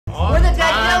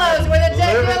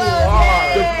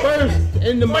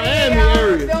in the Miami 48 Hour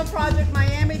area. Film Project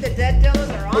Miami, the Dead Dillas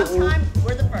are on time.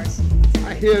 We're the first.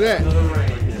 I hear that.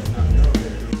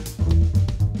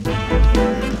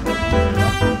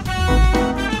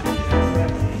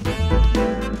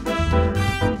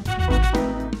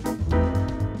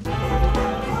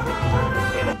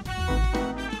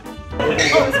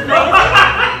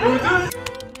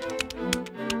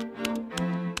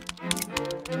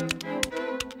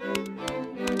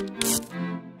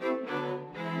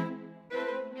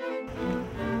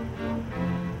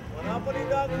 Monopoly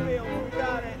Dog Film, we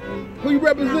got it. Who you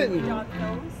representing? Dog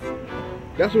Films.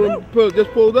 That's what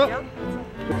just pulled up. Yep.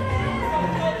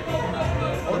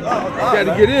 You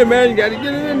gotta get in, man. You gotta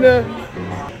get it in there.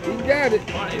 You got it.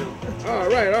 All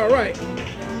right, all right.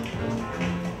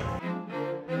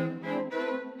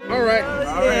 All right.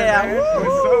 Yeah,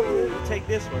 woo! Take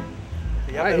this one.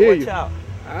 Y'all I better hear watch you. out.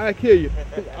 I hear you.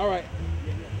 All right.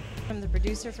 I'm the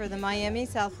producer for the Miami,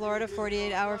 South Florida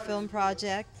 48-Hour Film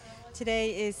Project.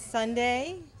 Today is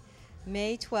Sunday,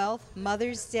 May 12th,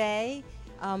 Mother's Day.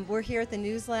 We're here at the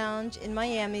News Lounge in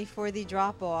Miami for the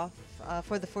drop-off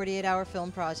for the 48-Hour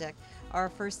Film Project. Our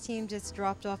first team just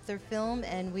dropped off their film,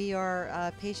 and we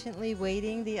are patiently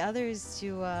waiting the others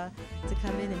to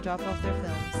come in and drop off their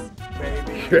films.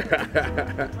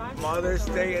 Baby. Mother's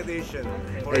Day edition.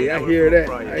 Hey, I hear that.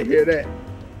 I hear that.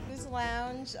 News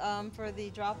Lounge for the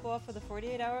drop-off for the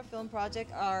 48-Hour Film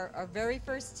Project. Our very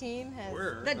first team has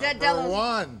The Dead Dillas.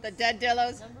 One. The Dead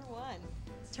Dillas. number one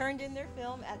turned in their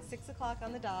film at 6 o'clock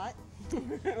on the dot.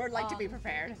 Would like to be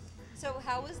prepared. So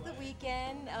how was the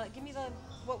weekend? Give me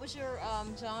what was your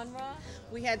genre?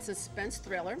 We had suspense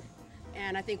thriller,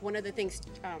 and I think one of the things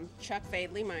Chuck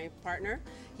Fadley, my partner,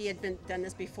 he had done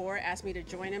this before, asked me to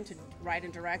join him to write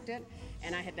and direct it,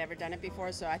 and I had never done it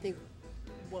before. So I think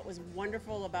what was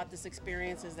wonderful about this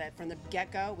experience is that from the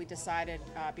get-go, we decided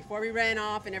before we ran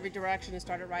off in every direction and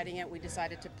started writing it, we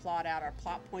decided to plot out our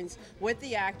plot points with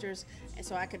the actors, and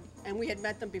so and we had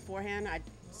met them beforehand.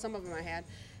 Some of them I had.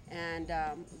 And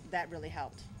that really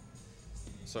helped.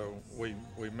 So we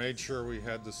made sure we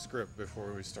had the script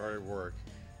before we started work.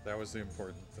 That was the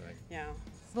important thing. Yeah.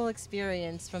 Full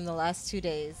experience from the last 2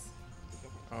 days.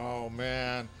 Oh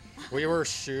man, we were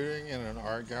shooting in an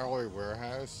art gallery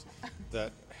warehouse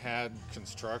that had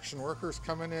construction workers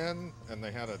coming in, and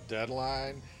they had a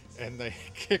deadline, and they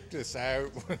kicked us out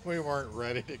when we weren't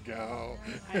ready to go.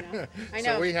 I know. I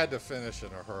know. So we had to finish in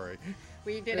a hurry.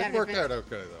 We did It have worked out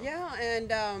okay though. Yeah,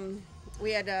 and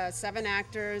we had 7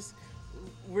 actors.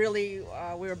 Really,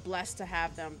 we were blessed to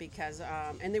have them because,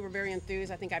 and they were very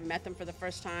enthused. I think I met them for the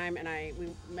first time, and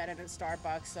we met at a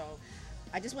Starbucks. So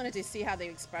I just wanted to see how they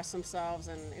express themselves,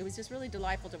 and it was just really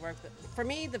delightful to work with. For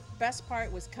me, the best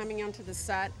part was coming onto the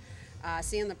set,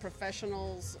 seeing the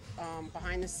professionals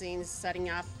behind the scenes setting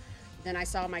up. Then I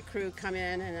saw my crew come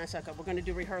in, and I said, okay, we're going to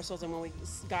do rehearsals. And when we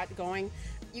got going,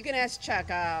 you can ask Chuck,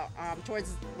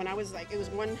 towards when I was like, it was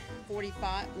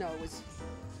 1:45, no, it was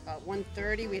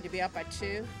 1:30, we had to be up by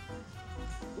 2.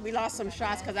 We lost some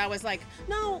shots because I was like,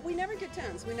 no, we never get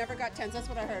 10s. We never got 10s. That's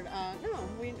what I heard. No,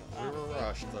 We were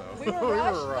rushed though. we were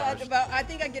rushed, but I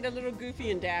think I get a little goofy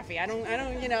and daffy. I don't,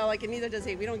 like, and neither does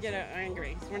he. We don't get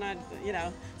angry. We're not,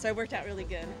 so it worked out really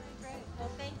good. Great. Well,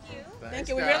 thank you. Thank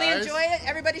you. We really guys. enjoy it.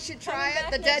 Everybody should try it.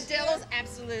 back The Dead next year. Dillas,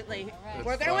 absolutely. right.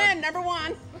 We're It's going to fun. win, number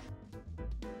 1.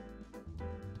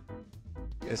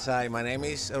 Yes, hi, my name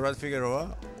is Rod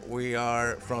Figueroa. We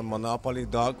are from Monopoly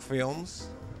Dog Films.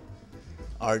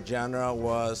 Our genre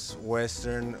was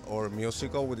Western or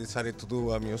musical. We decided to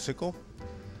do a musical.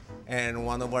 And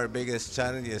one of our biggest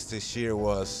challenges this year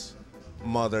was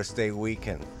Mother's Day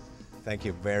weekend. Thank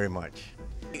you very much.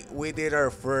 We did our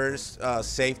first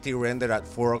safety render at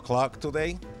 4 o'clock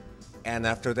today. And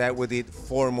after that, we did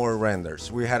 4 more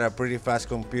renders. We had a pretty fast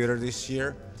computer this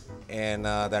year, and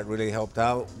that really helped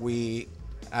out. We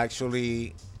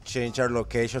actually changed our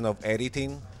location of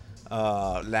editing.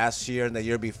 Last year and the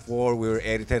year before, we were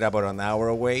edited about an hour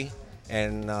away,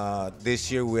 and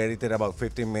this year we edited about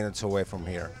 15 minutes away from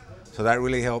here. So that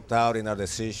really helped out in our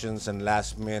decisions and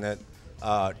last minute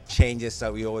changes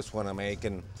that we always want to make,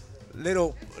 and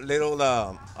little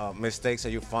mistakes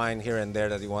that you find here and there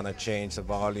that you want to change, the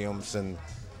volumes and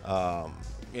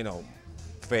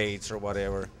fades or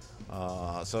whatever.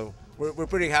 So we're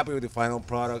pretty happy with the final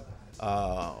product.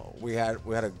 We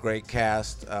had a great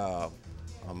cast,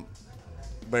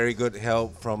 very good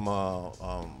help from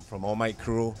all my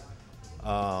crew.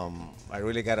 I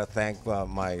really gotta thank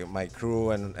my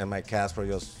crew and my cast for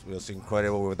just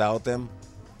incredible. Without them,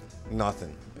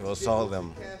 nothing. It was all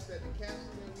them.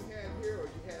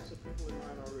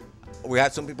 We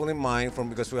had some people in mind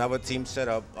because we have a team set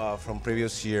up from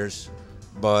previous years.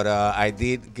 But I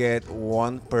did get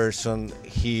one person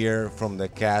here from the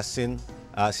casting.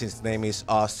 His name is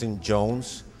Austin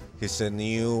Jones. He's a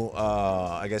new,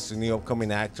 I guess, a new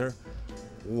upcoming actor.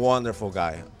 Wonderful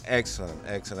guy, excellent,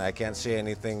 excellent. I can't say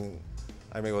anything.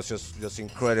 I mean, it was just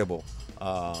incredible.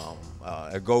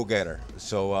 A go-getter.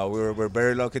 So we're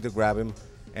very lucky to grab him,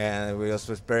 and we was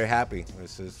very happy.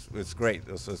 It's great.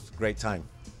 It was a great time.